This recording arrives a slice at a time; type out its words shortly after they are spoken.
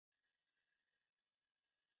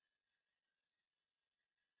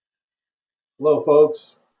Hello,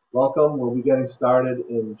 folks. Welcome. We'll be getting started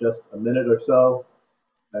in just a minute or so.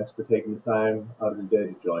 Thanks for taking the time out of your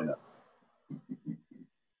day to join us.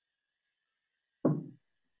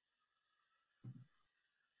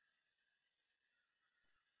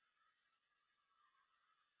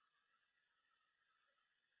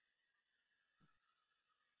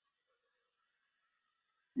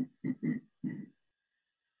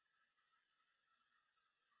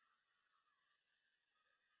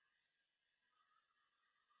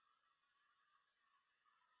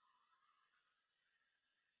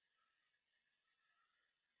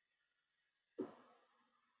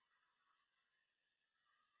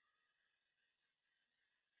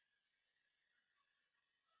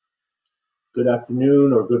 Good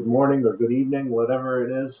afternoon, or good morning, or good evening, whatever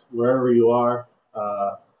it is, wherever you are.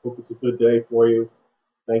 Hope it's a good day for you.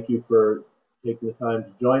 Thank you for taking the time to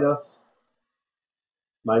join us.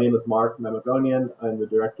 My name is Mark Mamagonian. I'm the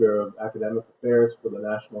Director of Academic Affairs for the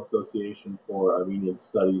National Association for Armenian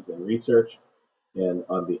Studies and Research. And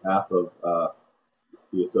on behalf of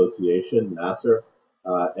the association, NASR,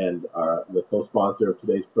 and the co-sponsor of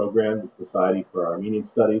today's program, the Society for Armenian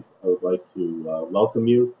Studies, I would like to welcome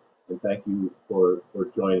you and thank you for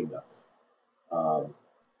joining us.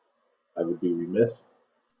 I would be remiss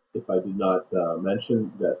if I did not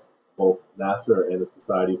mention that both NASR and the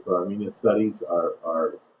Society for Armenian Studies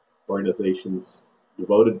are organizations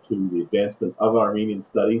devoted to the advancement of Armenian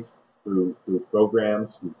studies through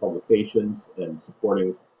programs and publications and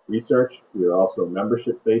supporting research. We are also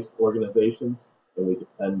membership-based organizations, and we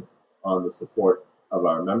depend on the support of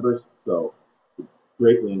our members. So we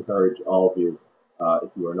greatly encourage all of you,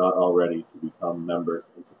 if you are not already, to become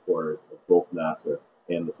members and supporters of both NASR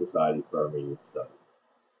and the Society for Armenian Studies.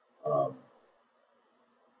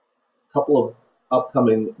 Couple of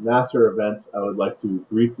upcoming NASR events I would like to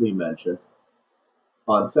briefly mention.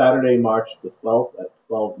 On Saturday, March the 12th at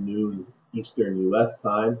 12 noon Eastern U.S.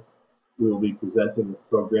 time, we will be presenting a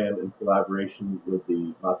program in collaboration with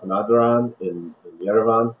the Matanadaran in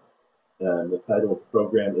Yerevan. And the title of the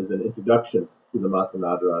program is An Introduction to the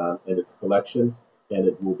Matanadaran and its collections, and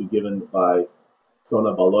it will be given by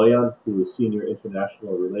Sona Baloyan, who is Senior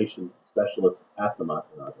International Relations Specialist at the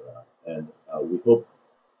Matanadaran. And we hope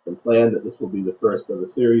and plan that this will be the first of a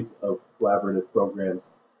series of collaborative programs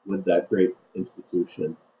with that great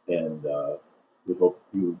institution, and we hope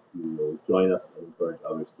you will join us and encourage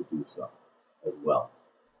others to do so as well.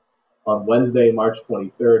 On Wednesday, March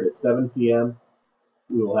 23rd at 7 p.m.,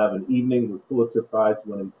 we will have an evening with Pulitzer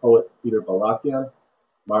Prize-winning poet Peter Balakian,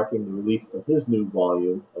 marking the release of his new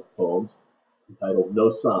volume of poems entitled No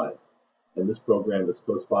Sign, and this program is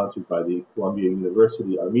co-sponsored by the Columbia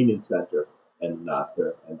University Armenian Center and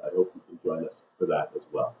NASR, and I hope you can join us for that as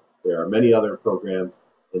well. There are many other programs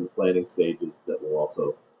in the planning stages that will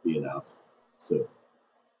also be announced soon.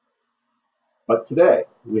 But today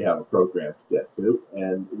we have a program to get to,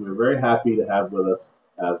 and we're very happy to have with us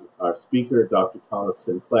as our speaker Dr. Thomas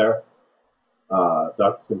Sinclair.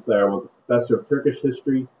 Dr. Sinclair was a professor of Turkish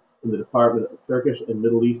history in the Department of Turkish and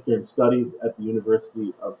Middle Eastern Studies at the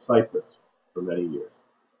University of Cyprus for many years.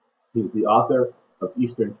 He's the author of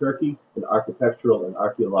Eastern Turkey, an architectural and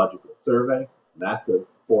archaeological survey, massive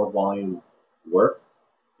 4-volume work,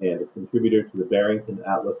 and a contributor to the Barrington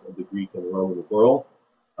Atlas of the Greek and Roman world,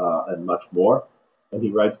 and much more. And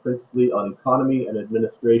he writes principally on economy and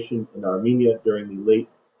administration in Armenia during the late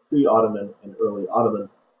pre-Ottoman and early Ottoman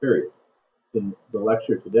periods. In the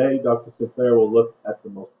lecture today, Dr. Sinclair will look at the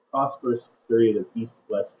most prosperous period of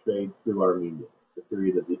East-West trade through Armenia, the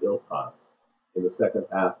period of the Ilkhans, in the second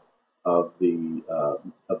half of the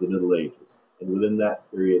Middle Ages, and within that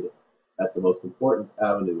period, at the most important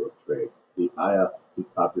avenue of trade, the Ayas to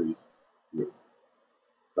Tabriz route.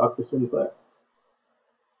 Dr. Sinclair.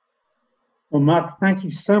 Well, Mark, thank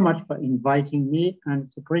you so much for inviting me, and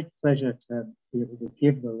it's a great pleasure to be able to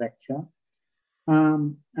give the lecture.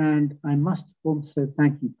 And I must also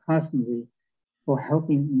thank you personally for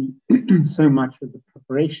helping me so much with the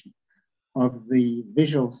preparation of the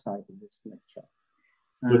visual side of this lecture.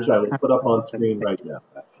 Which I will put up on screen right now,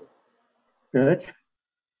 actually. Good.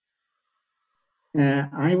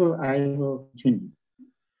 I will continue.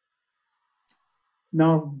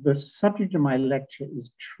 Now, the subject of my lecture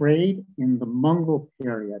is trade in the Mongol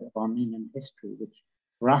period of Armenian history, which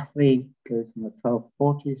roughly goes from the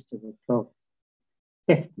 1240s to the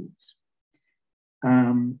 1250s,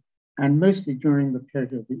 and mostly during the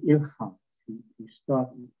period of the Ilkhans, who start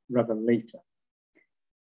rather later.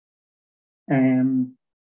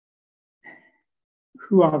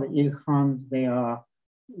 Who are the Ilkhans? They are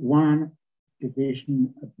one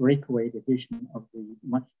division, a breakaway division of the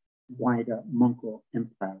much wider Mongol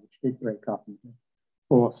empire, which did break up into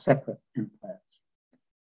 4 separate empires.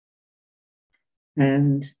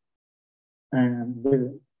 And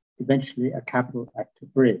with eventually a capital at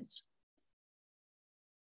Tabriz.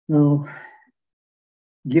 Now,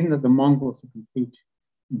 given that the Mongols are complete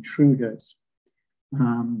intruders,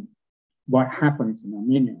 what happens in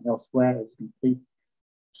Armenia and elsewhere is a complete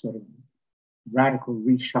sort of radical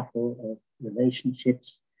reshuffle of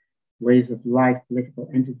relationships, ways of life, political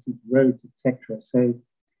entities, roads, etc. So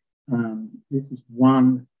this is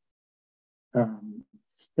one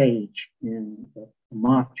stage in the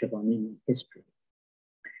march of Armenian history.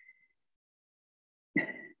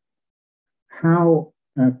 How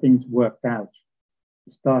things worked out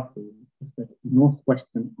to start with is that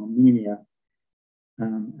northwestern Armenia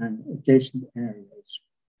and adjacent areas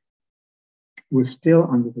were still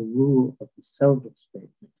under the rule of the Seljuk state,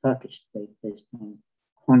 the Turkish state based on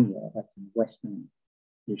Konya, that's in western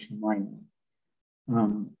Asia Minor,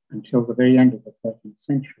 until the very end of the 13th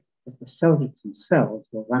century. But the Seljuks themselves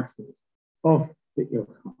were vassals of the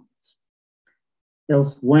Ilkhans.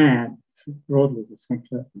 Elsewhere, broadly the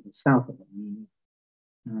center and the south of Armenia,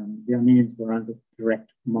 the Armenians were under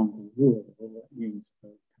direct Mongol rule, or what means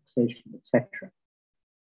for taxation, etc.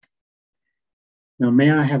 Now,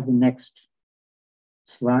 may I have the next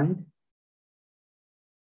slide?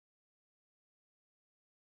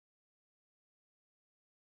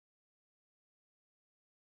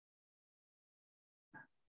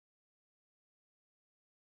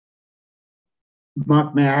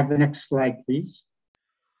 Mark, may I have the next slide, please?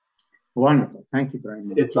 Wonderful. Thank you very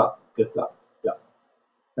much. It's up. It's up. Yeah.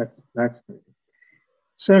 That's very good.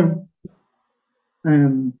 So,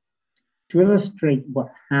 to illustrate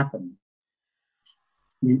what happened,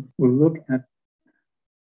 we will look at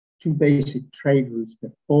 2 basic trade routes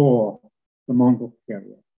before the Mongol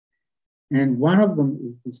period. And one of them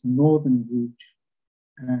is this northern route.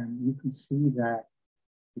 And you can see that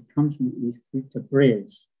it comes from the east through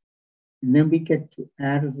Tabriz. And then we get to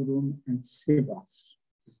Erzurum and Sivas.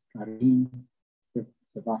 Karin,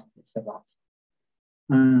 Sivas.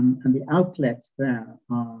 And the outlets there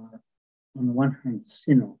are, on the one hand,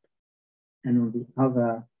 Sinop, and on the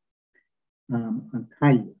other,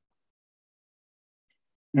 Antalya.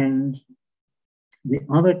 And the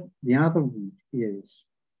other route is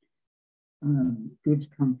goods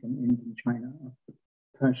come from Indian China up the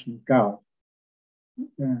Persian Gulf,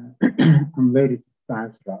 unloaded to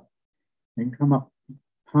Basra, and come up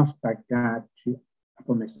past Baghdad to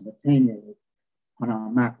Upper Mesopotamia, on our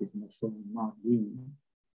map is Mosul and Mardin,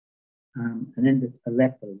 and end at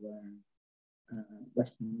Aleppo, where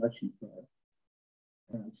Western merchants were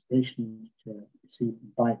stationed to receive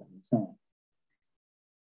and buy them and so on.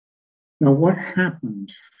 Now, what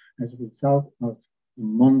happened as a result of the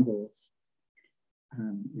Mongols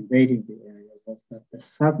invading the area was that the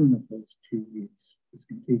southern of those 2 routes was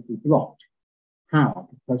completely blocked. How?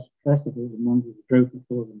 Because, first of all, the Mongols drove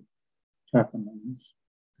before them Turkomans.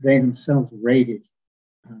 They themselves raided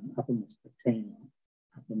Upper Mesopotamia.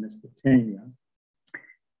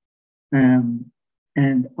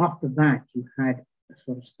 And after that, you had a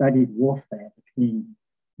sort of studied warfare between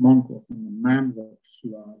Mongols and the Mamluks,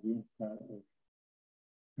 who are the empire of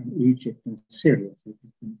Egypt and Syria, so it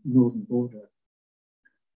is the northern border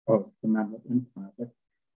of the Mamluk Empire. But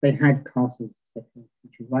they had castles, etc.,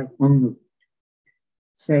 which were right on the route.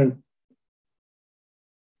 So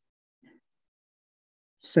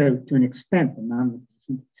to an extent, the Mamluks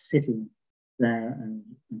were sitting there and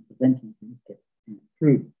preventing things getting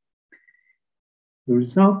through. The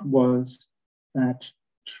result was that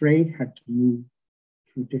trade had to move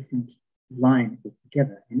to a different line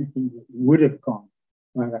altogether. Anything that would have gone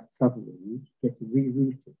by that southerly route gets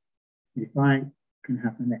rerouted. If I can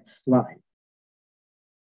have the next slide.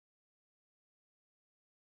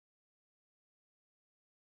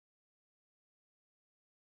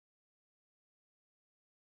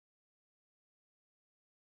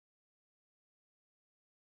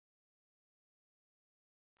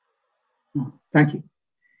 Oh, thank you.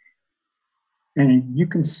 And you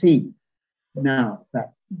can see now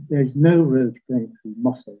that there's no road going through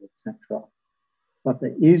Mosul, etc. But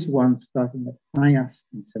there is one starting at Ayas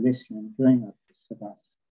in Cilicia and going up to Sivas,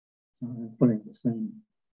 following the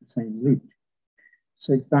same route.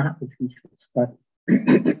 So it's that which we should study.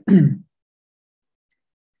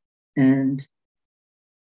 And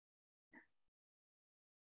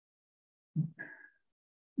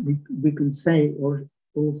we can say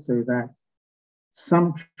also that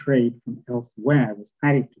some trade from elsewhere was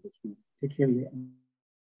added to this route, particularly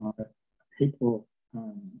a papal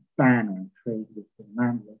ban on trade with the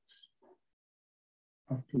Mamluks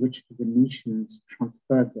after which the Venetians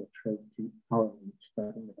transferred their trade to our route,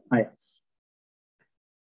 starting with Ayas.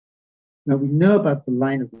 Now we know about the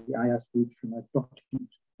line of the Ayas route from a document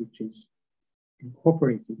which is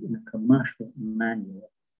incorporated in a commercial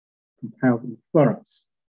manual compiled in Florence.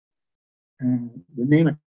 And the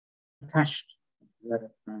name attached to that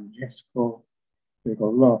of Francesco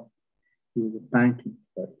Rigolo, who was a banking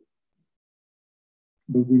clerk.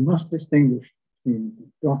 But we must distinguish between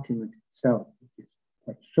the document itself, which is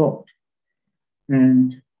quite short,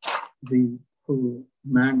 and the whole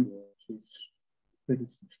manual, which is pretty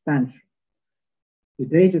substantial. The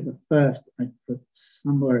date of the first I put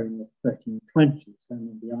somewhere in the 1320s. I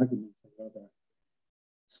mean, the arguments are rather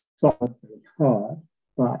solid, very hard,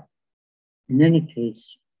 but in any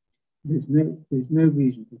case, there's no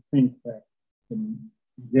reason to think that the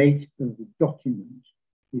date of the document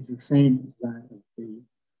is the same as that of the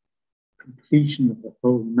completion of the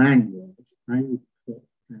whole manual, which I would put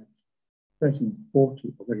at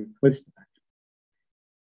 1340 or very close to that.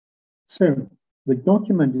 So the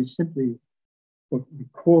document is simply what we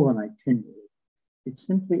call an itinerary. It's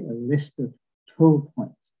simply a list of toll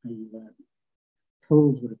points, i.e. where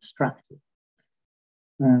tolls were extracted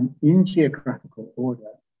in geographical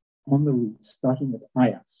order on the route, starting with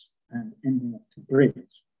Ayas and ending up to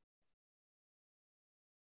Tabriz.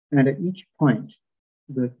 And at each point,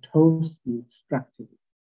 the tolls to be extracted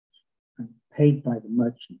and paid by the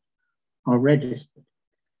merchant are registered.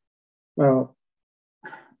 Well,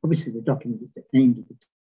 obviously the document is aimed at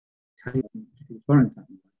the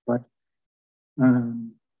Florentine, but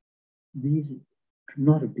these could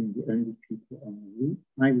not have been the only people on the route.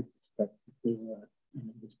 I would suspect that they were in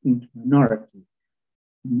a distinct minority.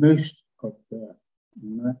 Most of the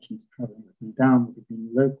merchants traveling up and down would have been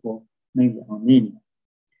local, mainly Armenian.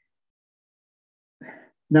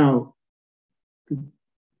 Now,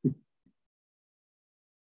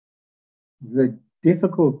 the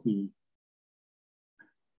difficulty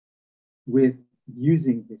with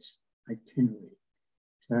using this itinerary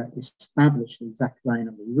to establish the exact line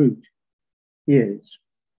of the route is,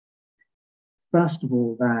 first of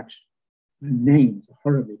all, that the names are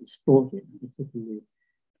horribly distorted, particularly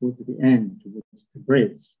towards the end, towards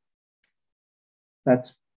Tabriz.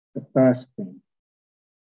 That's the first thing.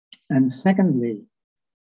 And secondly,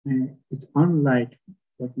 it's unlike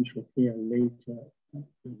what we shall hear later,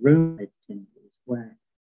 the Roman itineraries, where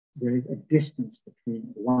there is a distance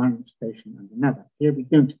between one station and another. Here we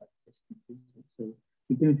don't have distances, so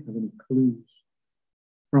we don't have any clues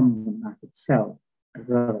from the map itself, or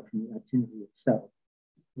rather from the itinerary itself,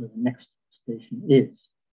 where the next station is.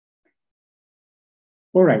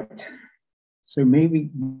 All right, so maybe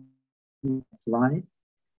slide.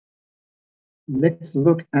 Let's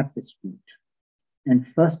look at this route. And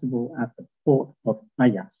first of all, at the port of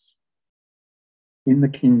Ayas in the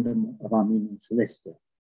kingdom of Armenian Cilicia.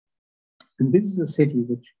 And this is a city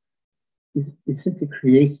which is simply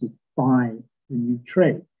created by the new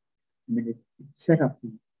trade. I mean, it's set up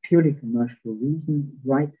for purely commercial reasons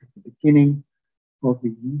right at the beginning of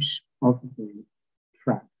the use of the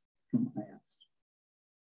track from Ayas.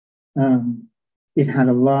 It had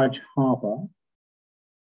a large harbor.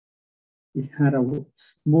 It had a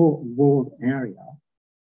small walled area,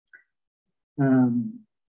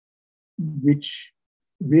 which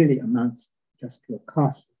really amounts just to a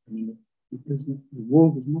castle. I mean, the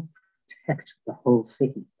wall does not protect the whole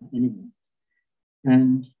city by any means.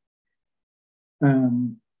 And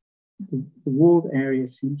the walled area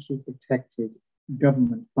seems to have protected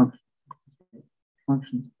government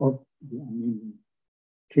functions of the Armenian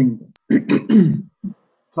kingdom.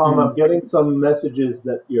 Tom, I'm getting some messages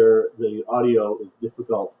that the audio is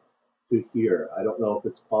difficult to hear. I don't know if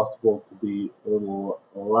it's possible to be a little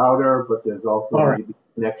louder, but there's also maybe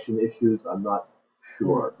connection issues. I'm not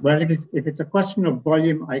sure. Well, if it's a question of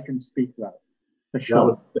volume, I can speak loud, for sure. That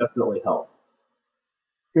would definitely help.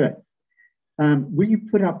 Good. Will you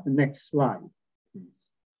put up the next slide, please?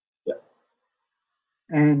 Yeah.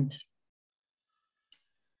 And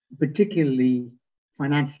particularly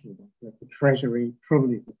financial, like the treasury,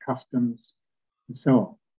 probably the customs, and so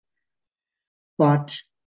on. But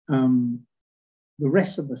the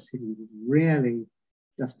rest of the city was really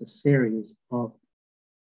just a series of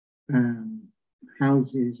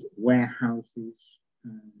houses, warehouses,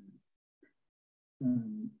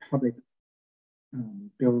 public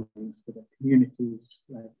buildings for the communities,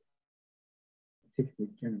 like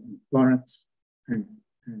particularly generally in Florence and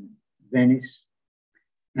Venice,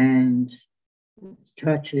 and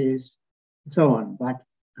churches, and so on. But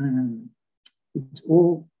it's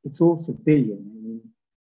all civilian. I mean,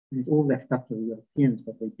 it's all left up to the Europeans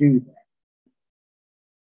what they do there.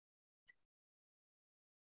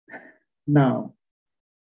 Now,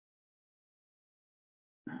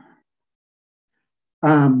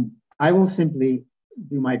 I will simply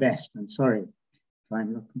do my best. I'm sorry if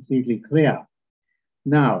I'm not completely clear.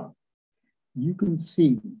 Now, you can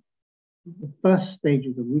see the first stage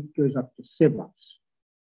of the route goes up to Sivas.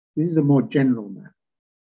 This is a more general map.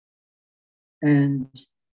 And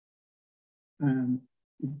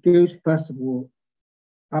it goes, first of all,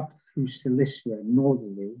 up through Cilicia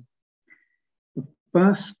northerly. The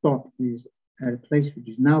first stop is at a place which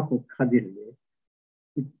is now called Kadirli.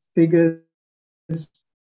 It figures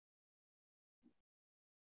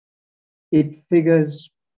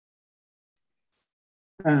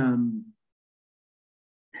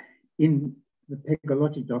in the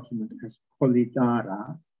Pegalotti document as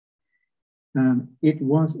Polidara. It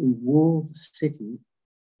was a walled city.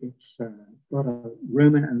 It's got a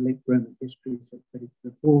Roman and late Roman history, but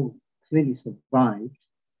the wall clearly survived.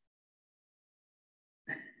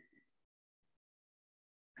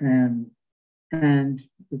 And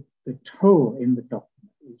the toll in the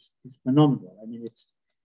document is phenomenal. I mean, it's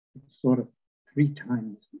sort of 4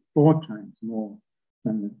 times more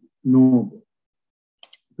than the normal,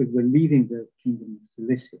 because we're leaving the Kingdom of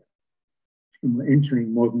Cilicia and we're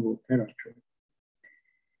entering modern world territory.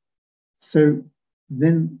 So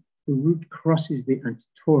then the route crosses the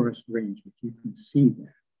Antitaurus range, which you can see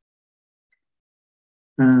there.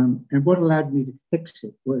 And what allowed me to fix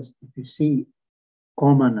it was, if you see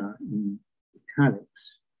Comana in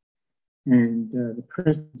italics, and the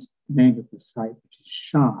present name of the site, which is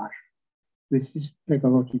Shar, this is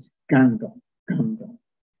Pegalotti's Gandon.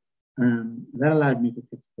 That allowed me to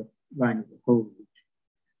fix the line of the whole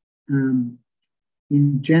route.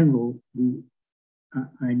 In general,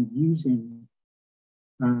 I'm using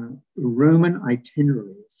Roman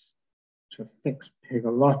itineraries to fix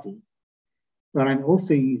Pegalotti, but I'm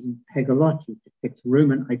also using Pegalotti to fix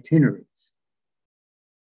Roman itineraries.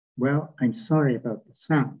 Well, I'm sorry about the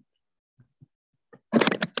sound.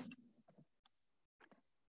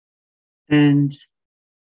 And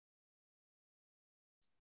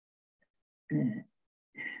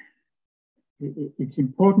it's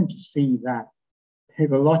important to see that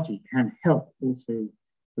Pegalotti can help also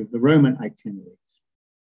with the Roman itineraries.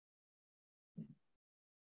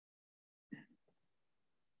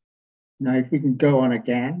 Now, if we can go on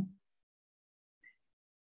again.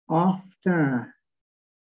 After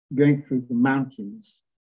going through the mountains,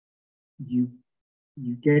 you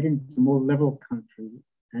get into more level country,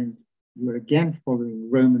 and you're again following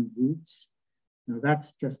Roman routes. Now,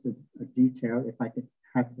 that's just a detail. If I could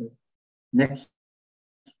have the next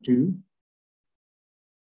 2.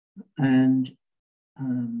 And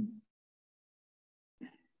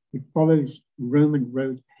it follows Roman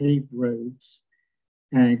roads, paved roads,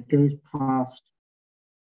 and it goes past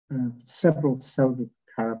several Seljuk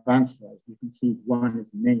caravanserais. You can see one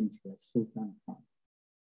is named here, Sultan Khan.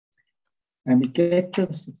 And we get to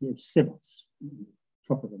the city of Sivas,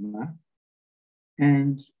 top of the map.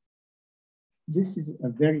 And this is a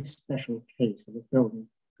very special case of a building,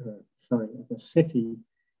 of a city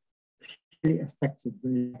really affected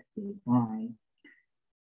directly by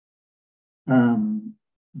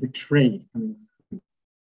the trade coming through.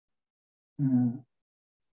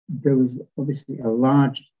 There was obviously a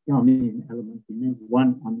large Armenian element. We know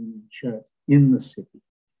one Armenian church in the city.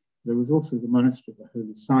 There was also the monastery of the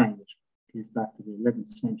Holy Sign, which goes back to the 11th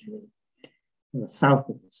century, south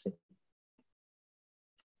of the city.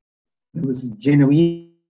 There was a Genoese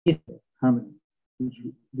harmony, which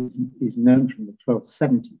is known from the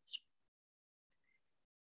 1270s.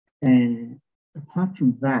 And apart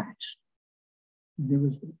from that, there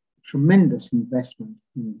was tremendous investment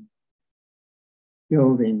in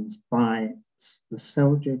buildings by the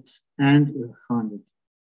Seljuks and Ilkhanid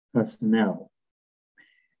personnel.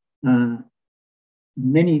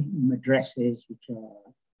 Many madrasas, which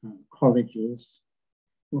are colleges,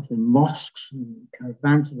 also mosques and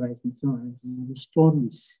caravanserais and so on. It's an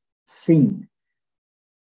extraordinary scene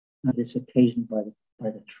that is occasioned by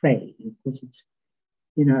the trade. And of course, it's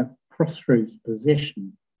in a crossroads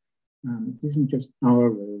position. It isn't just our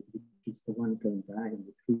road, which is the one going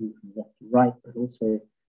diagonally through from left to right, but also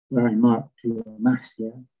where I marked to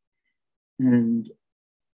Amasya. And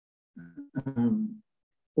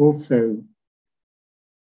also,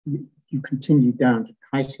 you continue down to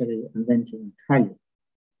Kayseri and then to Antalya.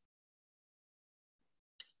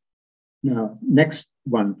 Now, next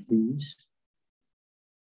one, please.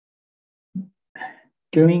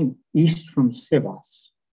 Going east from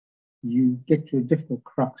Sivas, you get to a difficult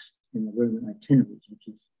crux in the Roman itineraries, which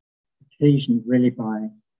is occasioned really by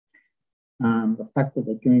the fact that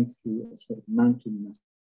they're going through a sort of mountain.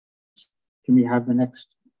 Can we have the next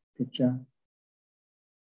picture.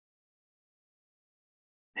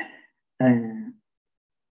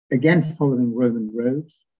 Again, following Roman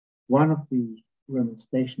roads, one of the Roman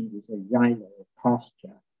stations is a yaila, or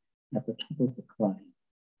pasture, at the top of the climb.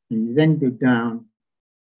 And you then go down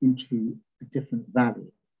into a different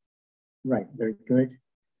valley. Right, very good.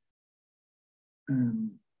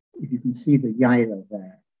 If you can see the yaila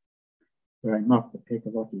there, where I marked the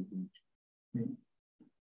Pecolotti route.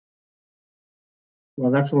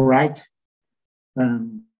 Well, that's all right.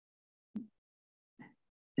 And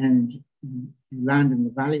you land in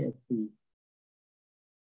the valley of the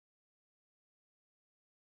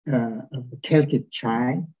Celtic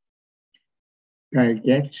Chai,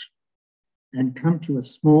 Gaelget, and come to a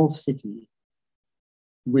small city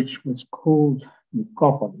which was called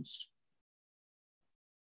Nicopolis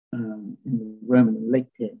in the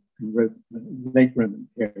late Roman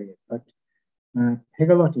period. But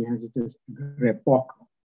Pegolotti has it as Greboka,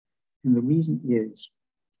 and the reason is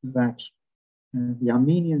that the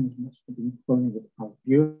Armenians must have been calling it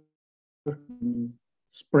Albion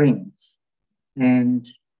Springs, and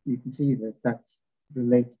you can see that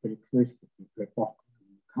relates very closely to Greboka.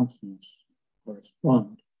 Consonants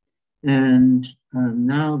correspond. And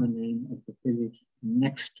now the name of the village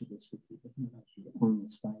next to the city, but not actually on the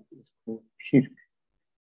site, is called Pirk.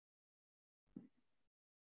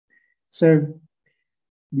 So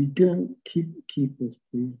we go, keep this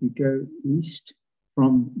please, we go east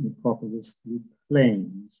from Nicopolis through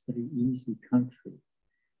plains, very easy country.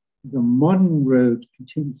 The modern road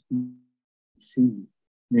continues to see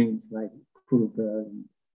names like Kruger and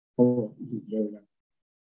Zizola,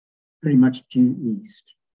 pretty much due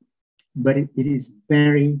east. But it is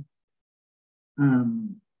very,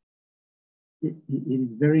 it is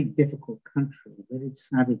very difficult country, very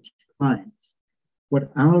savage climates.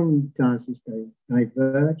 What our route does is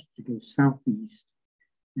diverge to go southeast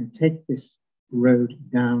and take this road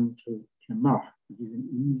down to Kemach, which is an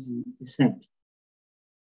easy descent.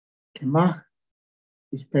 Kemach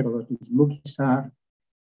is Pegolotti's Mugisar.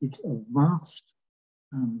 It's a vast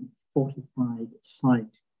fortified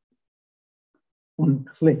site on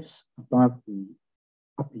cliffs above the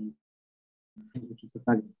upper, which is the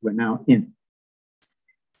valley we're now in.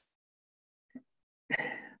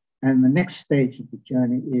 And the next stage of the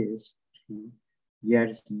journey is to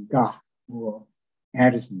Yerzengah, or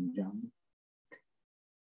Erzincan.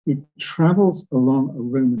 It travels along a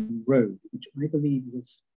Roman road, which I believe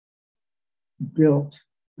was built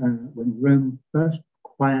when Rome first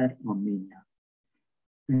acquired Armenia.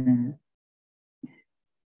 The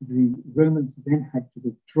Romans then had to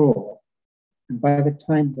withdraw, and by the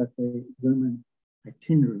time that the Roman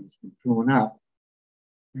itineraries were drawn up,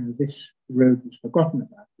 this road was forgotten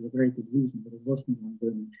about for a very good reason, that it wasn't on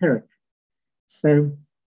Roman territory. So,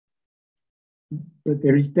 but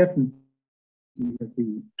there is definitely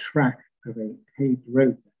the track of a paved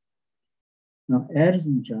road there. Now,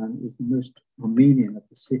 Erzincan is the most Armenian of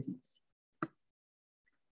the cities.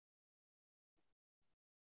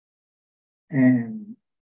 And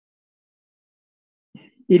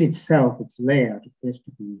it itself, its layout appears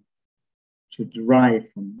to derive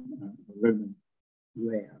from the Roman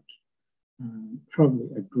layout, probably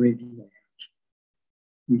a grid layout.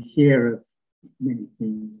 We hear of many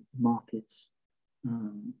things, markets,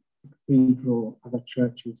 cathedral, other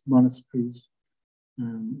churches, monasteries.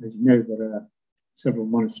 As you know, there are several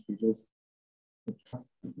monasteries also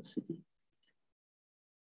in the city.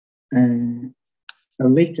 A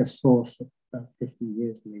later source, about 50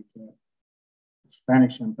 years later, the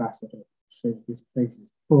Spanish ambassador says this place is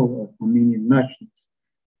full of Armenian merchants.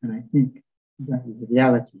 And I think that was the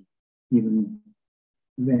reality even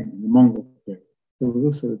then in the Mongol period. There was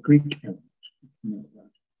also a Greek element.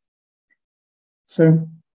 So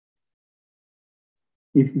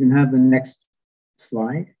if you can have the next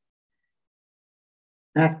slide.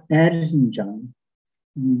 At Erzincan,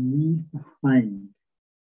 you leave behind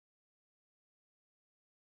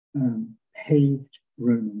paved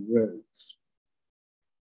Roman roads.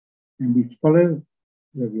 And we follow,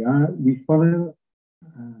 where we are, we follow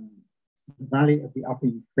the valley of the upper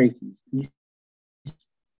Euphrates, east.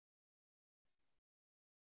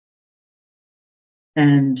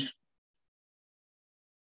 And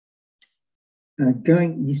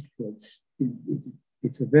going eastwards,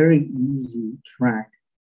 it's a very easy track.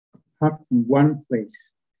 Apart from one place,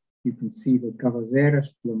 you can see the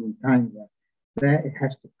Cavazeras de la Montaña. There it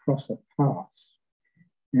has to cross a pass,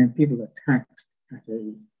 and people are taxed at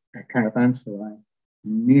a caravanserai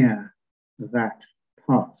near that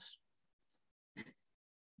pass.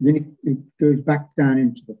 Then it goes back down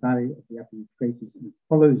into the valley of the upper Euphrates and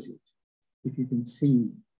follows it. If you can see,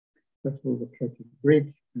 first of all, the Celtic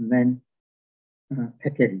Bridge, and then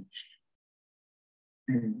Pekerich.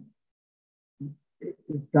 And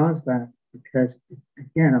it does that because,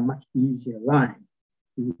 again, a much easier line.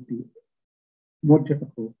 It would be more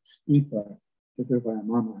difficult, steeper to go via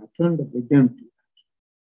Mama Hatun, but they don't do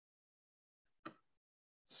that.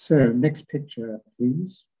 So next picture,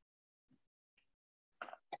 please.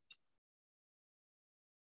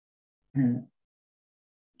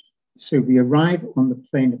 So we arrive on the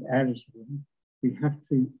plain of Erzurum. We have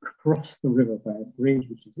to cross the river by a bridge,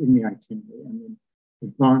 which is in the itinerary, and then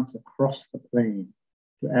advance across the plain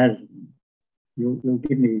to Erzurum. You'll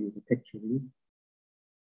give me the picture, will you?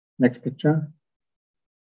 Next picture.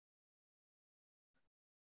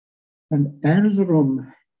 And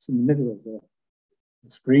Erzurum is in the middle of the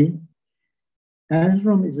screen.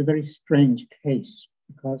 Erzurum is a very strange case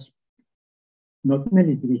because not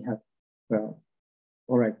only do we have, well,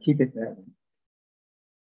 all right, keep it there.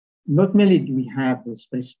 Not only do we have this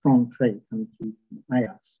very strong trade coming through from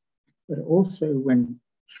Ayas, but also when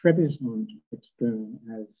Trebizond gets going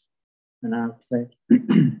as an outlet,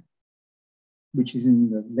 which is in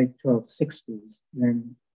the late 1260s,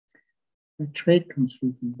 then the trade comes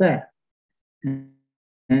through from there. And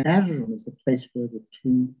Erzurum is the place where the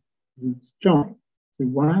two routes join. So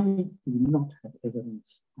why do we not have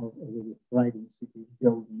evidence of a really thriving city,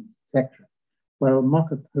 buildings, etc.? Well,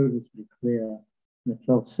 Marco Polo is very clear in the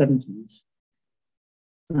 1270s.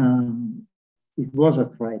 It was a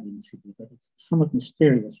thriving city, but it's somewhat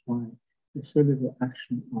mysterious why there's so little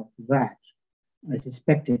action after that. I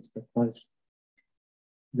suspect it's because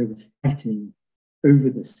there was fighting over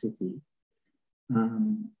the city.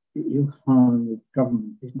 The Ilkhan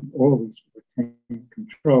government didn't always retain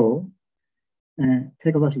control. And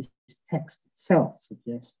Pegolotti's text itself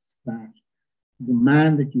suggests that the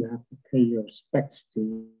man that you have to pay your respects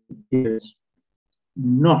to is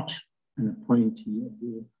not an appointee of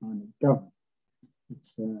the Ilkhan government.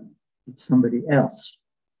 It's somebody else.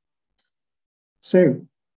 So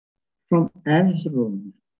from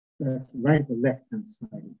Erzurum, that's right at the left-hand side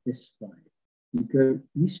of this slide, you go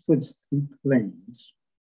eastwards through plains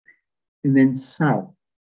and then south,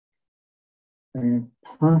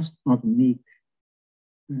 past Ardenik,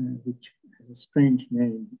 which has a strange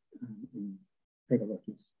name in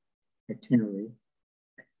Pegolotti's itinerary,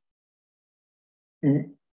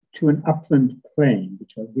 to an upland plain,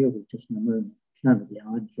 which I'll deal with just in a moment, Piana di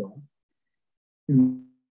Angio. And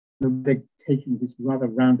they're taking this rather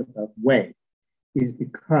roundabout way is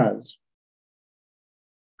because,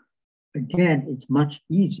 again, it's much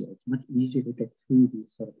easier. It's much easier to get through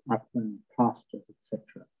these sort of upland pastures,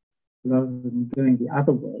 etc., rather than going the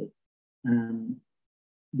other way,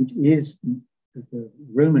 which is the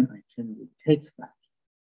Roman itinerary takes that.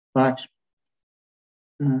 But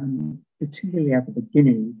particularly at the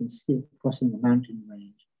beginning, you can see it crossing the mountain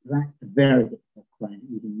range. That's a very difficult climb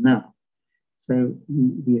even now. So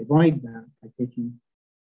we avoid that by taking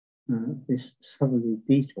this southerly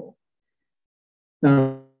detour.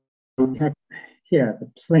 Now, we have here the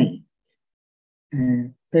plain.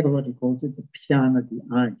 Pegolotti calls it the Piana di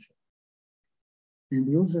Angio. And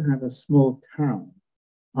we also have a small town,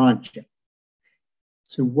 Angio.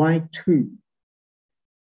 So why two?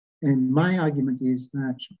 And my argument is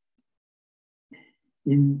that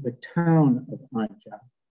in the town of Angio,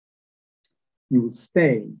 you will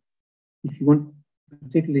stay if you want,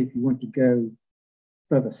 particularly if you want to go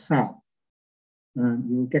further south.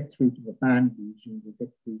 You'll get through to the Van region, you'll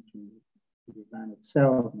get through to the Van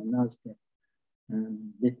itself, Manazkert,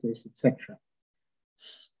 Vitlis, etc.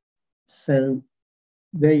 So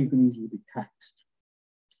there you can easily be taxed,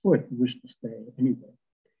 or if you wish to stay anyway.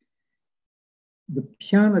 The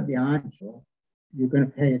Piana di Angio, you're going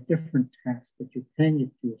to pay a different tax, but you're paying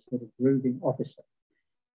it to a sort of roving officer,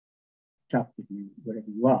 up with you wherever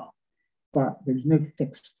you are. But there's no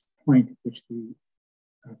fixed point at which the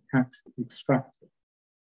tax is extracted.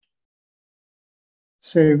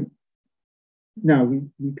 So now we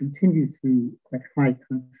continue through quite high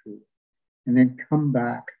country and then come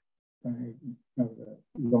back by a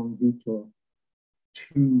long detour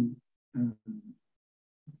to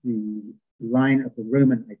the line of the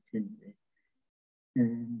Roman itinerary.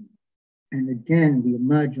 And again, we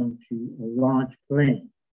emerge onto a large plain,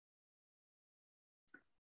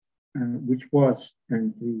 which was,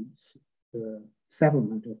 and the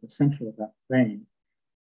settlement at the center of that plain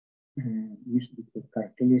used to be called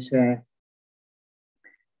Karatelise.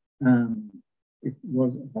 It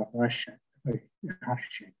was Bahasha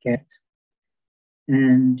Get.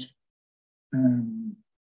 And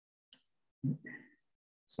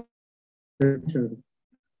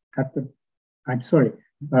I'm sorry,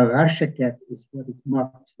 Bahashaket is what is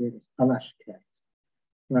marked here as Alashket.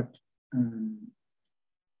 but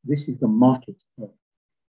this is the market of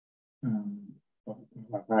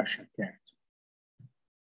Varshakert.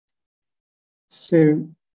 So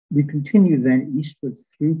we continue then eastwards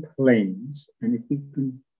through plains, and if we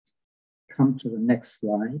can come to the next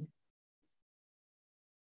slide,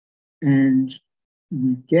 and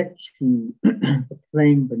we get to the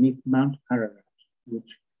plain beneath Mount Ararat,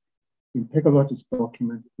 which in Pegolotti's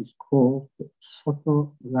document is called the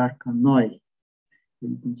Soto Larkanoi.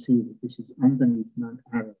 You can see that this is underneath Mount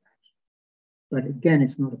Ararat. But again,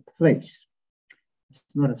 it's not a place. It's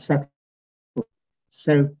not a settlement.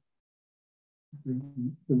 So the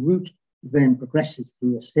route then progresses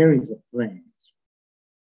through a series of plains.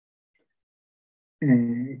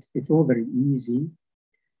 It's all very easy.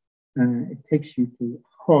 It takes you to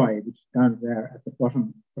Hoy, which is down there at the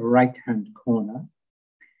bottom right-hand corner.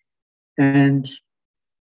 And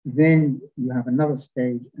then you have another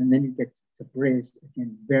stage, and then you get to Tabriz,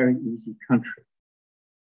 again, very easy country.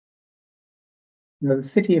 Now, the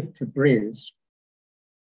city of Tabriz,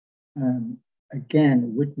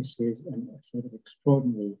 again, witnesses a sort of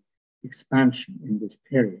extraordinary expansion in this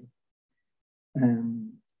period.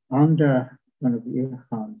 Under one of the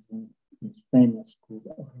Ilkhans, who's famous, called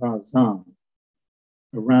Razan,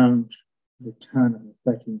 around the turn of the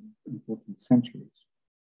 13th and 14th centuries.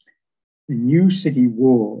 A new city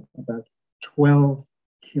wall, about 12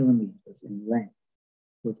 kilometers in length,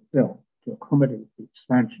 was built to accommodate the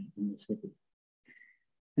expansion in the city.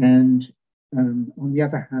 And on the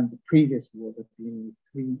other hand, the previous wall had been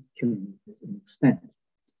 3 kilometers in extent.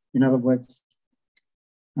 In other words,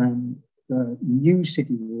 the new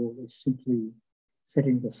city wall is simply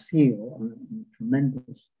setting the seal on a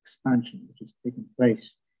tremendous expansion which has taken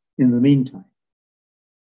place in the meantime.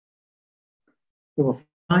 There were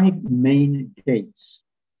 5 main gates,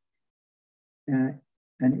 and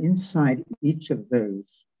inside each of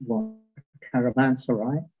those was a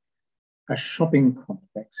caravanserai, a shopping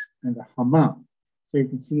complex, and a hammam. So you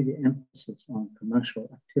can see the emphasis on commercial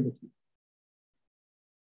activity.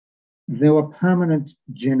 There were permanent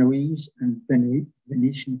Genoese and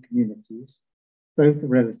Venetian communities, both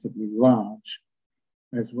relatively large,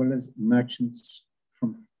 as well as merchants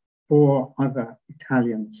from 4 other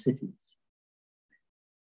Italian cities.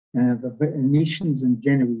 The Venetians and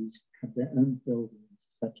Genoese had their own buildings,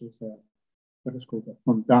 such as what is called a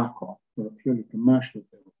fondaco, or a purely commercial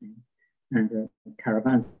building, and a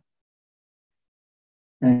caravan.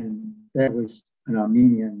 And there was an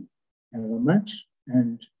Armenian element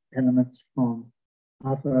and elements from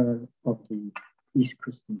other of the East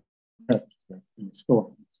Christian churches and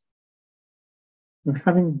historians. Now,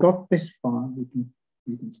 having got this far, we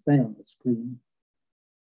can stay on the screen.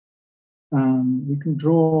 We can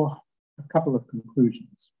draw a couple of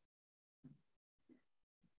conclusions.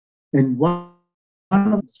 And one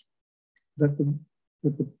of that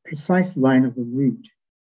the precise line of the route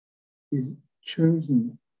is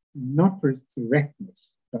chosen not for its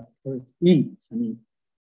directness, but for its ease. I mean,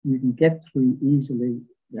 you can get through easily,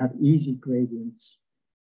 you have easy gradients.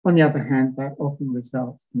 On the other hand, that often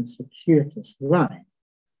results in a circuitous line.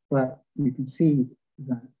 But you can see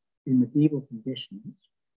that in medieval conditions,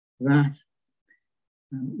 that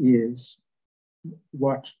is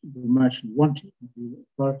what the merchant wanted, the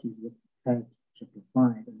authorities were prepared to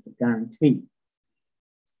provide and to guarantee.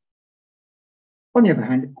 On the other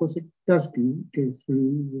hand, of course, it does go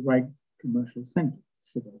through the right commercial centers,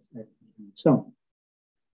 civil and so on.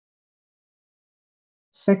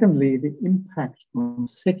 Secondly, the impact on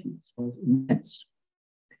cities was immense.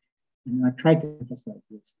 And I tried to emphasize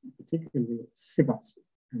this, particularly at Sivas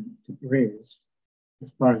and Tabriz,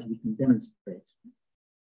 as far as we can demonstrate.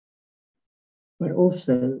 But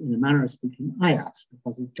also, in a manner of speaking, Ayas,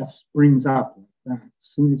 because it just springs up like that as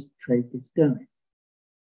soon as the trade gets going.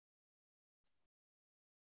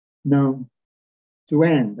 Now, to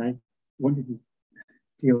end, I wanted to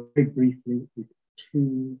deal very briefly with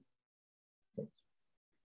 2 things.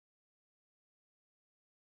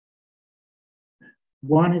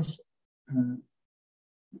 One is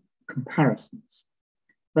comparisons.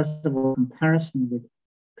 First of all, comparison with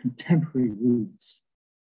contemporary routes.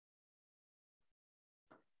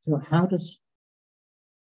 So how does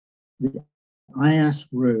the Ayas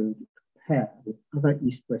road compare with other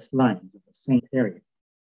east-west lines of the same period?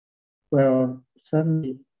 Well,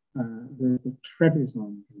 certainly the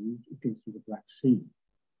Trebizond route goes through the Black Sea.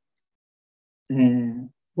 And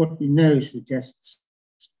what we know suggests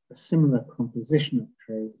a similar composition of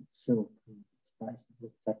trade, silk, spices,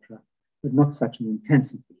 etc., but not such an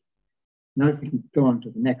intensity. Now, if we can go on to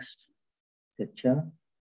the next picture,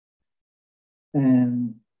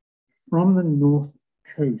 from the north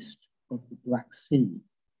coast of the Black Sea,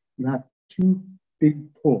 you have two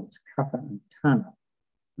big ports, Kaffa and Tana,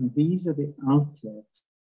 and these are the outlets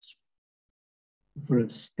for a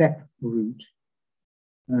steppe route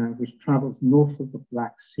which travels north of the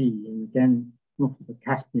Black Sea and again north of the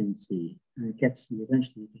Caspian Sea, and it gets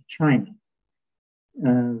eventually to China.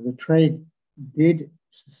 The trade did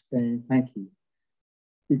sustain, thank you,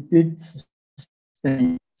 it did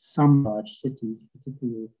sustain some large cities,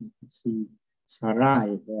 particularly if you can see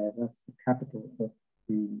Sarai there, that's the capital of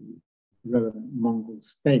the relevant Mongol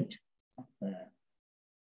state up there.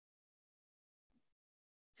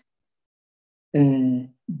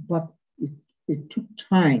 But it took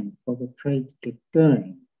time for the trade to get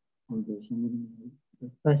going on this. I mean, the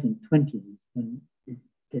 1320s, when it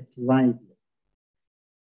gets lively.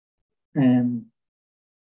 And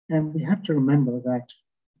we have to remember that,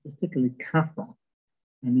 particularly Kaffa,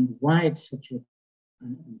 I mean, why it's such an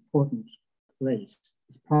important place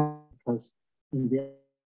is partly because the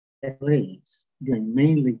slaves going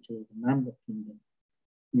mainly to the Mamluk kingdom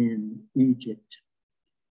in Egypt,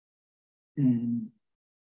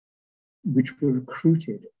 which were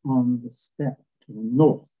recruited on the steppe to the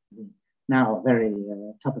north, now a very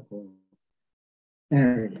topical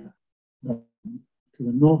area, but to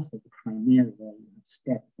the north of the Crimea, there you have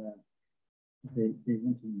steppe. They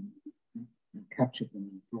went and captured them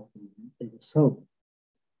and brought them, and they were sold.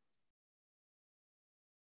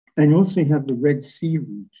 And also you have the Red Sea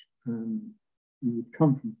route. You would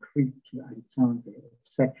come from Crete to Alexandria,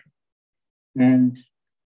 etc. And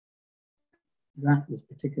that was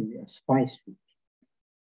particularly a spice route.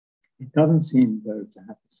 It doesn't seem, though, to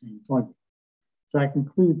have the same volume. So I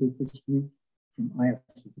conclude that this route from Ayas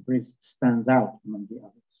to Tabriz stands out among the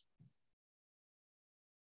others.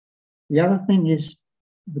 The other thing is,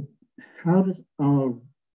 how does our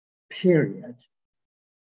period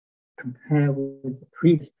compare with the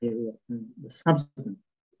previous period and the subsequent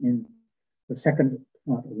in the second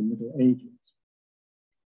part of the Middle Ages?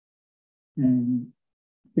 And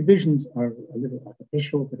divisions are a little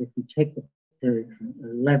artificial, but if we take the period from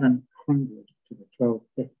 1100 to the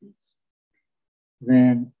 1250s,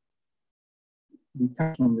 then we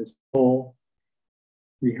touch on this before.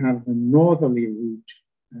 We have the northerly route,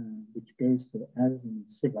 which goes to Azan and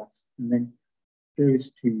Sivas, and then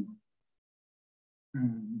goes to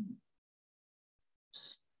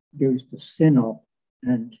Sinop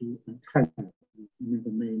and to Antalya,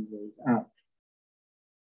 the main ways out.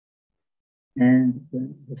 And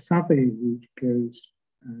the southerly route goes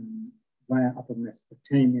via Upper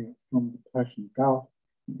Mesopotamia from the Persian Gulf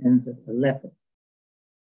and ends at Aleppo.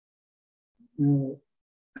 Now,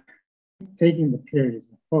 taking the period as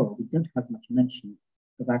a whole, we don't have much mention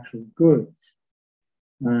of actual goods.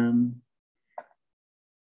 We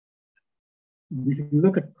can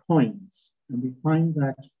look at coins, and we find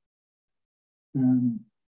that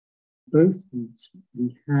both routes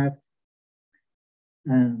we have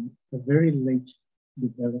a very late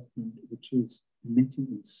development, which is minting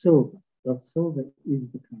in silver. Well, silver is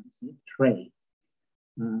the currency of trade.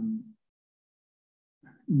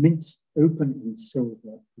 Mints open in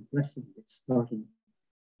silver progressively, starting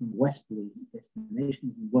from westerly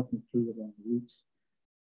destinations and working through along routes,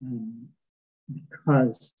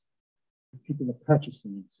 because people are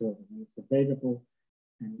purchasing in silver and it's available,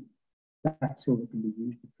 and that silver can be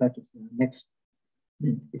used to purchase the next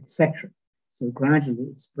mint, etc. So gradually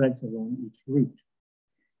it spreads along each route.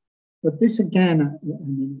 But this again, I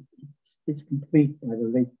mean, it's complete by the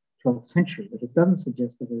late 12th century, but it doesn't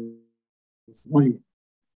suggest that there is volume.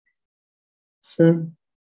 So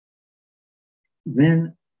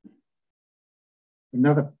then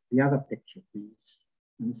the other picture, please.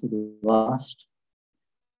 And this is the last.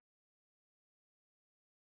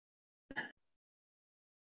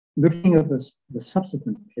 Looking at the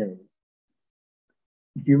subsequent period,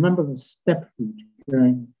 if you remember the steppe route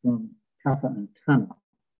going from Kaffa and Tana,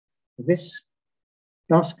 this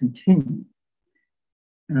does continue.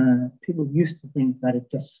 People used to think that it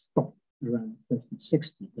just stopped around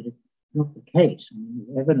 1360, but it's not the case. I mean,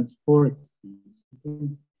 there's evidence for it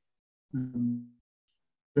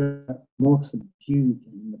more subdued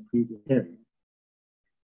in the previous period.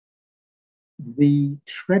 The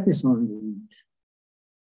Trebizond route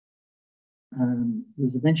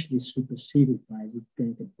was eventually superseded by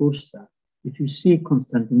going to Bursa. If you see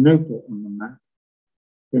Constantinople on the map,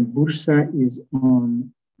 then Bursa is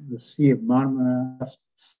on the Sea of Marmara, just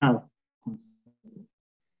south of Constantinople.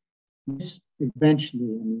 This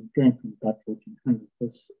eventually, I mean, going from about 1400,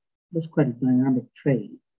 was quite a dynamic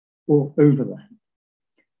trade, or overland.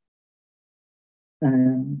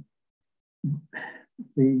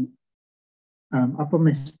 The Upper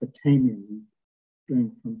Mesopotamia route,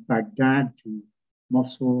 going from Baghdad to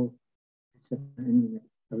Mosul, etc. And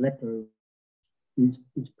Aleppo is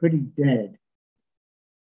pretty dead.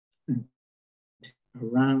 And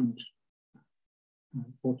around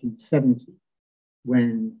 1470,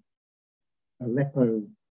 when Aleppo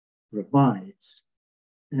revives,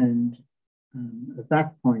 and at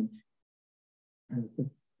that point, the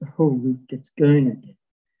whole route gets going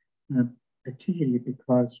again, particularly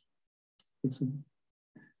because it's the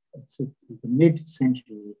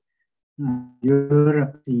mid-century.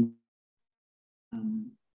 Europe,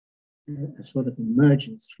 a sort of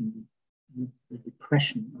emergence from the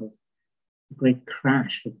depression of the great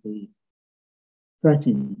crash of the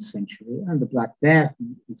 13th century and the Black Death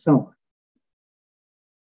and so on.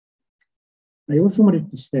 I also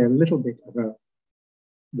wanted to say a little bit about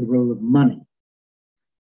the role of money.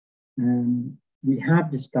 We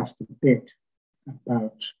have discussed a bit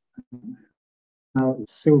about how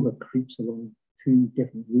silver creeps along two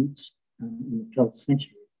different routes in the 12th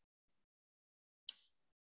century.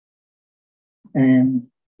 And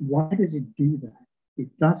why does it do that? It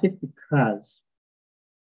does it because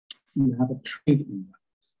you have a trade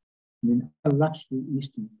imbalance. I mean, luxury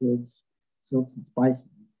Eastern goods, silks and spices,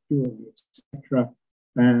 jewelry, etc.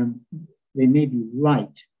 They may be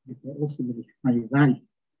light, but they're also very high value.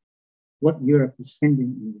 What Europe is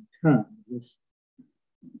sending in return is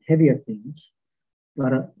heavier things,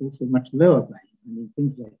 but are also much lower value. I mean,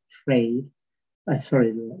 things like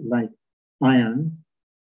like iron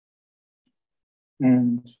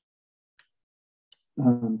and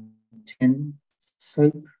tin,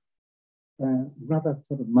 soap, rather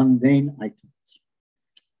sort of mundane items.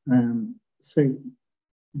 So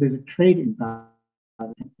there's a trade imbalance.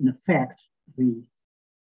 In effect, the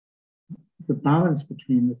balance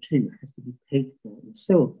between the two has to be paid for in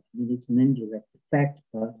silver. I mean, it's an indirect effect,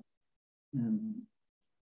 but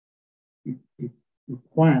it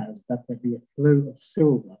requires that there be a flow of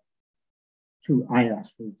silver to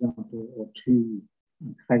Ayas, for example, or to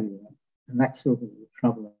Cairo, and that silver will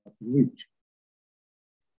travel up the route.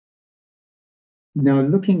 Now,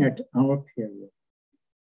 looking at our period,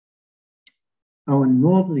 our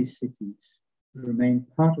northerly cities remained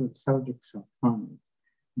part of the Seljuk Sultanate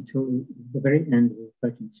until the very end of the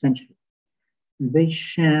 13th century. And they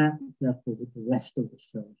share, therefore, with the rest of the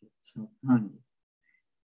Seljuk Sultanate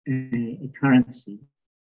a currency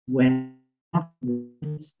where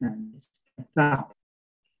the stand is kept up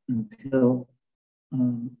until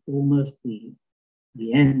almost the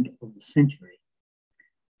end of the century.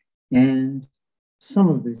 And some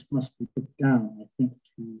of this must be put down, I think,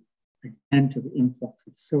 to the influx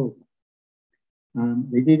of silver.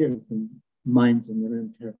 They did it with mines in their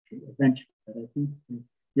own territory eventually, but I think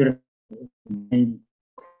Europe was the main.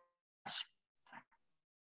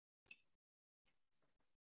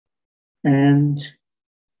 And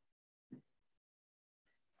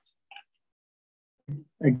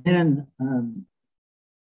again,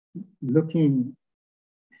 looking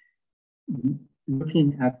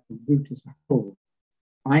at the route as a whole,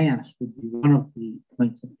 Ayas would be one of the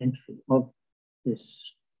points of entry of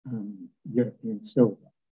this European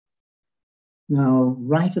silver. Now,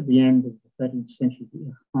 right at the end of the 13th century,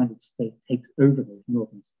 the Ilkhanid state takes over those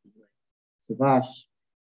northern cities, Sivas,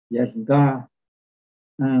 Yazgar,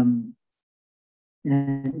 and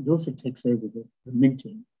it also takes over the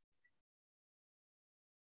minting.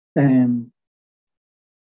 And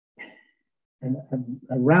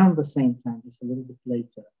around the same time, just a little bit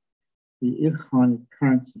later, the Ilkhanid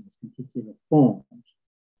currency is completely reformed.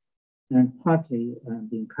 And partly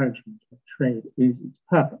the encouragement of trade is its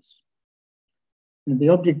purpose. And the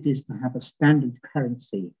object is to have a standard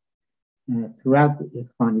currency throughout the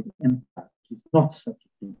Ilkhanid Empire, which is not such a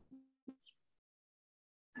thing.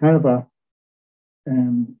 However,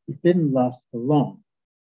 it didn't last for long.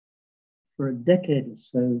 For a decade or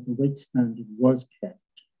so, the weight standard was kept.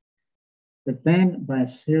 But then, by a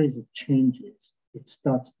series of changes, it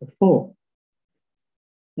starts to fall.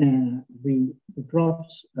 The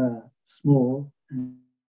drops are small and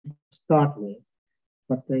start with,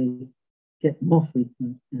 but they get more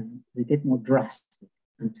frequent and they get more drastic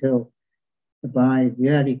until by the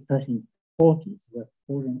early 1340s, we're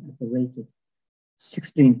falling at the rate of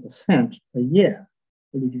 16% a year.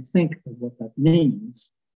 But if you think of what that means,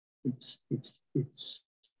 it's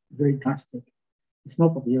very drastic. It's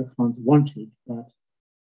not what the Ilkhans wanted, but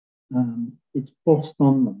it's forced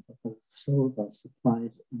on them because silver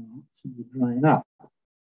supplies are simply drying up.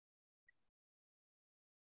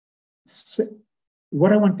 So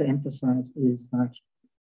what I want to emphasize is that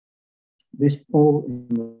this fall in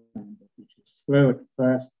the land, which is slow at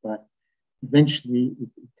first, but eventually it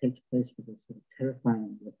takes place with a sort of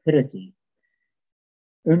terrifying rapidity,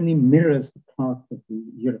 only mirrors the path of the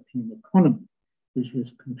European economy, which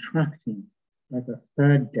was contracting by the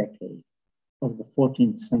third decade of the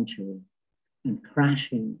 14th century and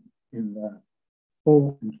crashing in the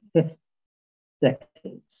fourth and fifth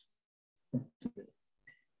decades.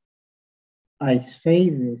 I say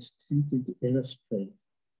this simply to illustrate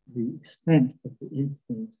the extent of the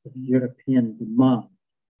influence of European demand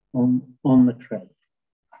on the trade.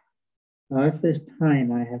 Now, if there's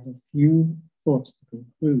time, I have a few thoughts to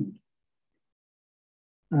conclude.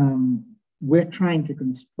 We're trying to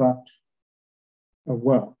construct a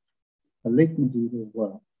world, a late medieval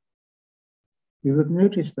world. You would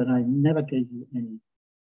notice that I never gave you any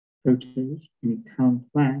photos, any town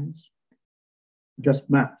plans, just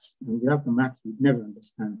maps. And without the maps, you'd never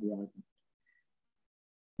understand the argument.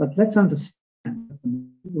 But let's understand that the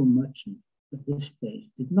medieval merchant at this stage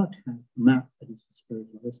did not have maps at his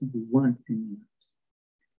disposal. There simply weren't any maps.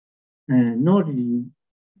 And nor did he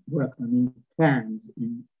work on any plans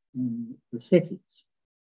in the cities.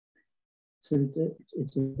 So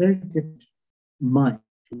it's a very different mind,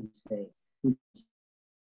 should we say.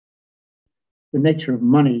 The nature of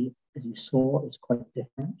money, as you saw, is quite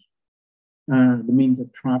different. The means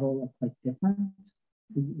of travel are quite different.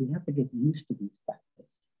 We have to get used to these factors.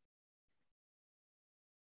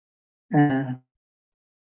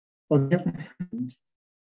 On the other hand,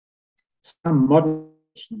 some modern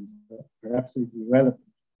nations are absolutely relevant.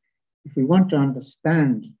 If we want to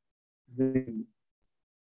understand the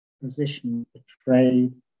position of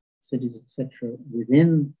trade, cities, etc.,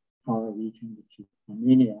 within our region, which is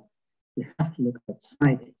Armenia, we have to look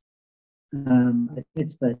outside it. I think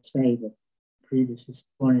it's fair to say that previous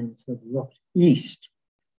historians have looked east,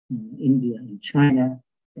 in India and China,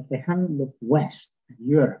 but they haven't looked west at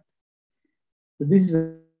Europe. So this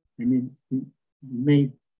is, we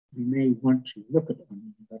may want to look at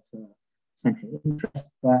Armenia, that's a central interest,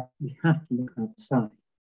 but we have to look outside.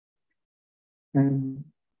 And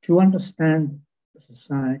to understand the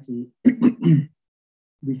society,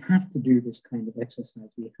 we have to do this kind of exercise.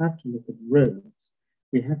 We have to look at roads.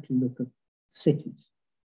 We have to look at cities.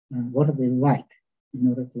 What are they like in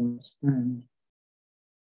order to understand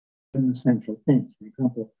the central things? For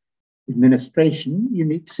example, administration, you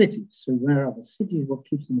need cities. So where are the cities? What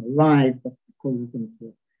keeps them alive? What causes them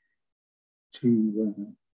to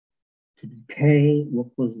decay?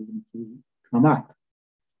 What causes them to come up?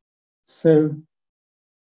 So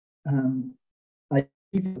I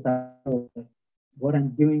think that what I'm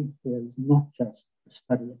doing here is not just a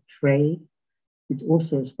study of trade, it's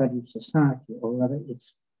also a study of society, or rather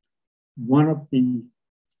it's one of the,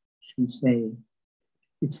 should we say,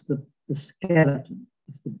 it's the skeleton,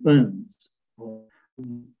 it's the bones of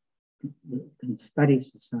can study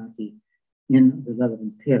society in the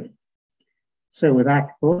relevant period. So with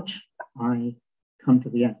that thought, I come to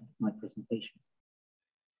the end of my presentation.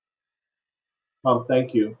 Tom,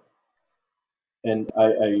 thank you. And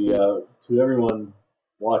to everyone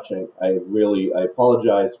watching, I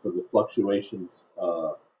apologize for the fluctuations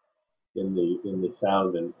in the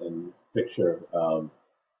sound and picture,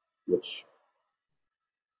 which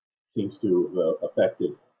seems to have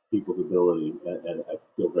affected people's ability, and I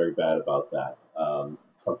feel very bad about that.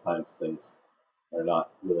 Sometimes things are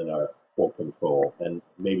not within our full control, and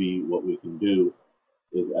maybe what we can do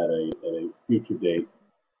is at a future date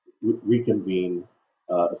reconvene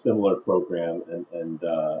a similar program and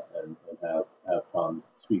have Tom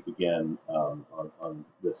speak again on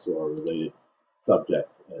this or related subject,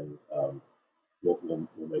 and we'll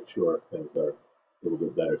make sure things are a little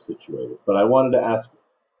bit better situated. But I wanted to ask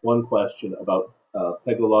one question about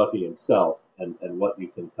Pegolotti himself and what you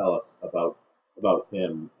can tell us about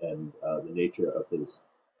him and the nature of his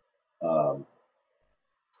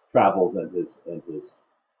travels and his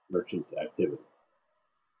merchant activity.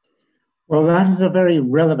 Well, that is a very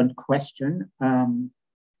relevant question.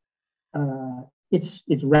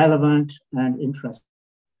 It's relevant and interesting.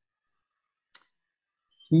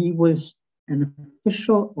 He was an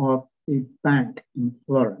official of a bank in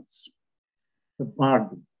Florence, the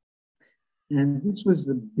Bardi. And this was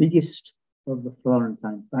the biggest of the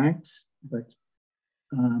Florentine banks, but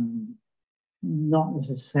not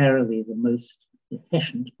necessarily the most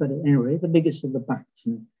efficient, but anyway, the biggest of the banks.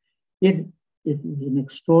 And it was an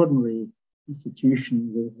extraordinary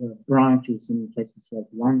institution with branches in places like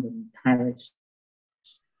London, Paris.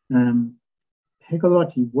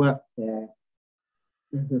 Pegolotti worked there.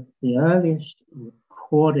 The earliest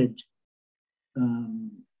recorded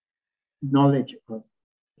knowledge of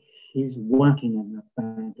his working in that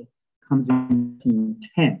bank comes in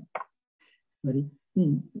 1910, but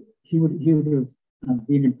he would have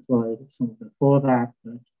been employed somewhat before that,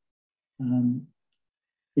 but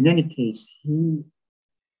in any case, he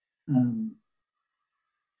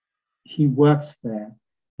works there.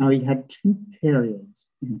 Now, he had two periods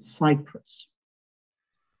in Cyprus.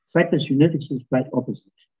 Cyprus, you notice, is right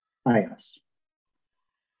opposite Ias.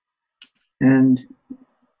 And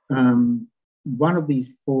one of these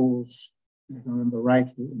falls, if I remember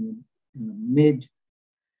rightly, in the mid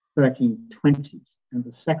 1320s, and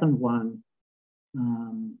the second one,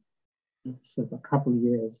 sort of a couple of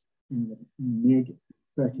years in the mid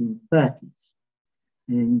 1330s.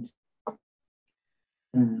 And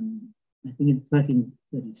I think in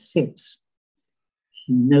 1336,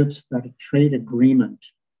 he notes that a trade agreement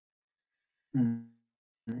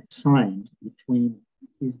signed between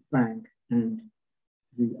his bank and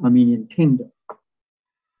the Armenian kingdom.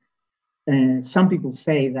 Some people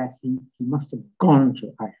say that he must have gone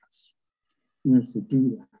to Ias in order to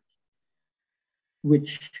do that,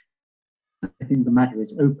 which I think the matter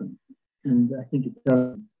is open, and I think it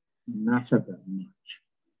doesn't matter very much.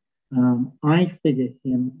 I figure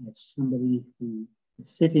him as somebody who is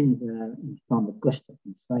sitting there in Famagusta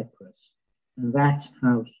in Cyprus, and that's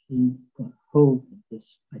how he got hold of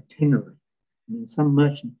this itinerary. I mean, some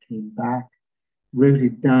merchant came back, wrote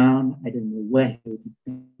it down. I don't know where he wrote it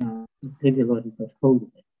down. Everybody got hold of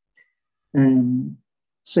it.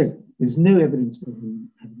 So there's no evidence for him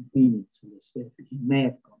having been in Cilicia, but he may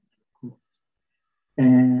have gone there, of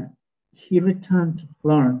course. He returned to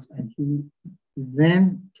Florence, and he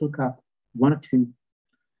then took up one or two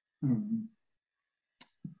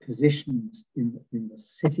positions in the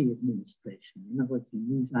city administration. In other words, he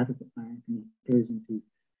moves out of the bank and he goes into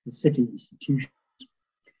the city institutions.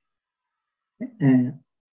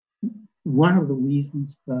 One of the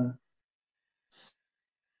reasons for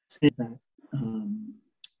saying that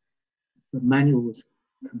the manual was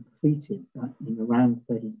completed in around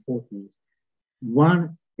 1340,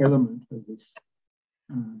 one element of this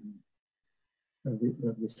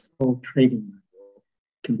whole trading manual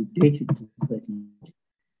can be dated to 1340.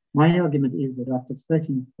 My argument is that after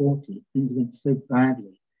 1340, things went so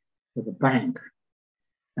badly for the bank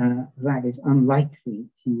that it's unlikely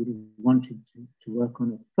he would have wanted to work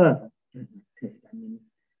on it further during that period. I mean,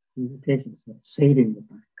 he was basically sort of saving the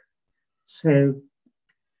bank. So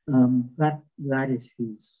that is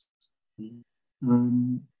his.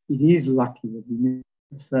 It is lucky that we know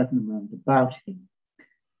a certain amount about him,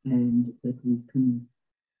 and that we can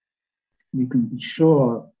be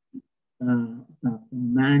sure that the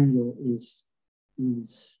manual is,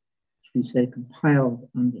 should we say, compiled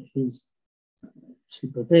under his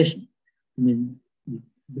supervision. I mean,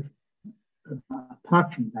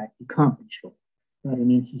 apart from that, you can't be sure. But I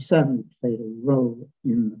mean, he certainly played a role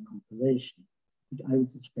in the compilation, which I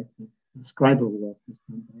would suspect that the scribal work was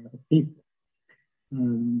done by other people.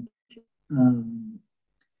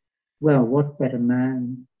 Well, what better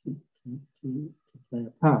man to play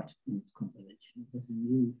a part in this compilation? Because he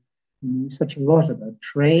knew such a lot about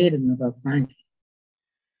trade and about banking.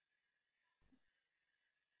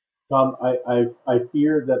 Tom, I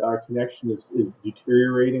fear that our connection is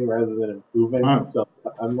deteriorating rather than improving. So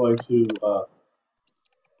I'm going to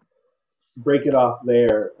break it off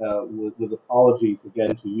there with apologies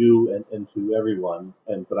again to you and to everyone.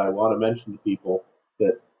 But I want to mention to people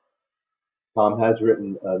that Tom has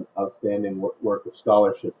written an outstanding work of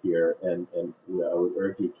scholarship here, and I would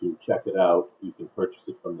urge you to check it out. You can purchase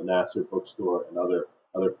it from the Nasser bookstore and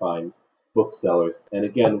other fine booksellers. And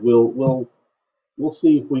again, we'll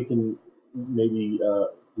see if we can maybe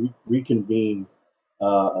reconvene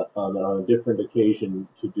on a different occasion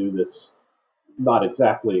to do this, not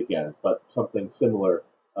exactly again, but something similar,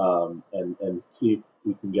 and see if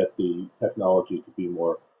we can get the technology to be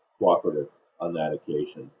more cooperative on that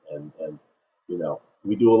occasion. And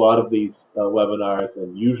we do a lot of these webinars,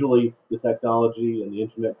 and usually the technology and the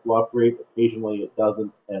internet cooperate. Occasionally it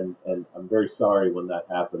doesn't, and I'm very sorry when that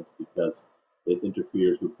happens, because it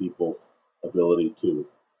interferes with people's ability to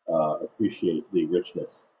appreciate the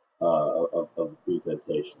richness of the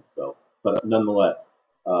presentation. So, but nonetheless,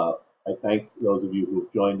 I thank those of you who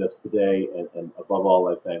have joined us today, and above all,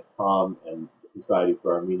 I thank Tom and the Society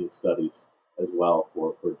for Armenian Studies as well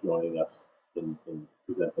for joining us in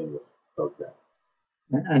presenting this program.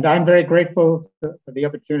 And I'm very grateful for the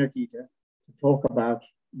opportunity to talk about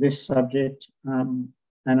this subject, and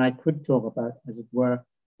I could talk about, as it were,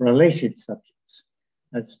 related subjects,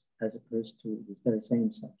 as opposed to the very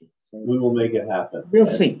same subject. So we will make it happen. We'll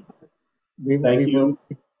see. Thank you.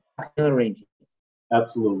 Will arrange it.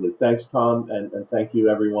 Absolutely. Thanks, Tom, and thank you,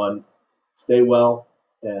 everyone. Stay well,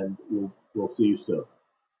 and we'll see you soon.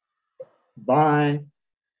 Bye.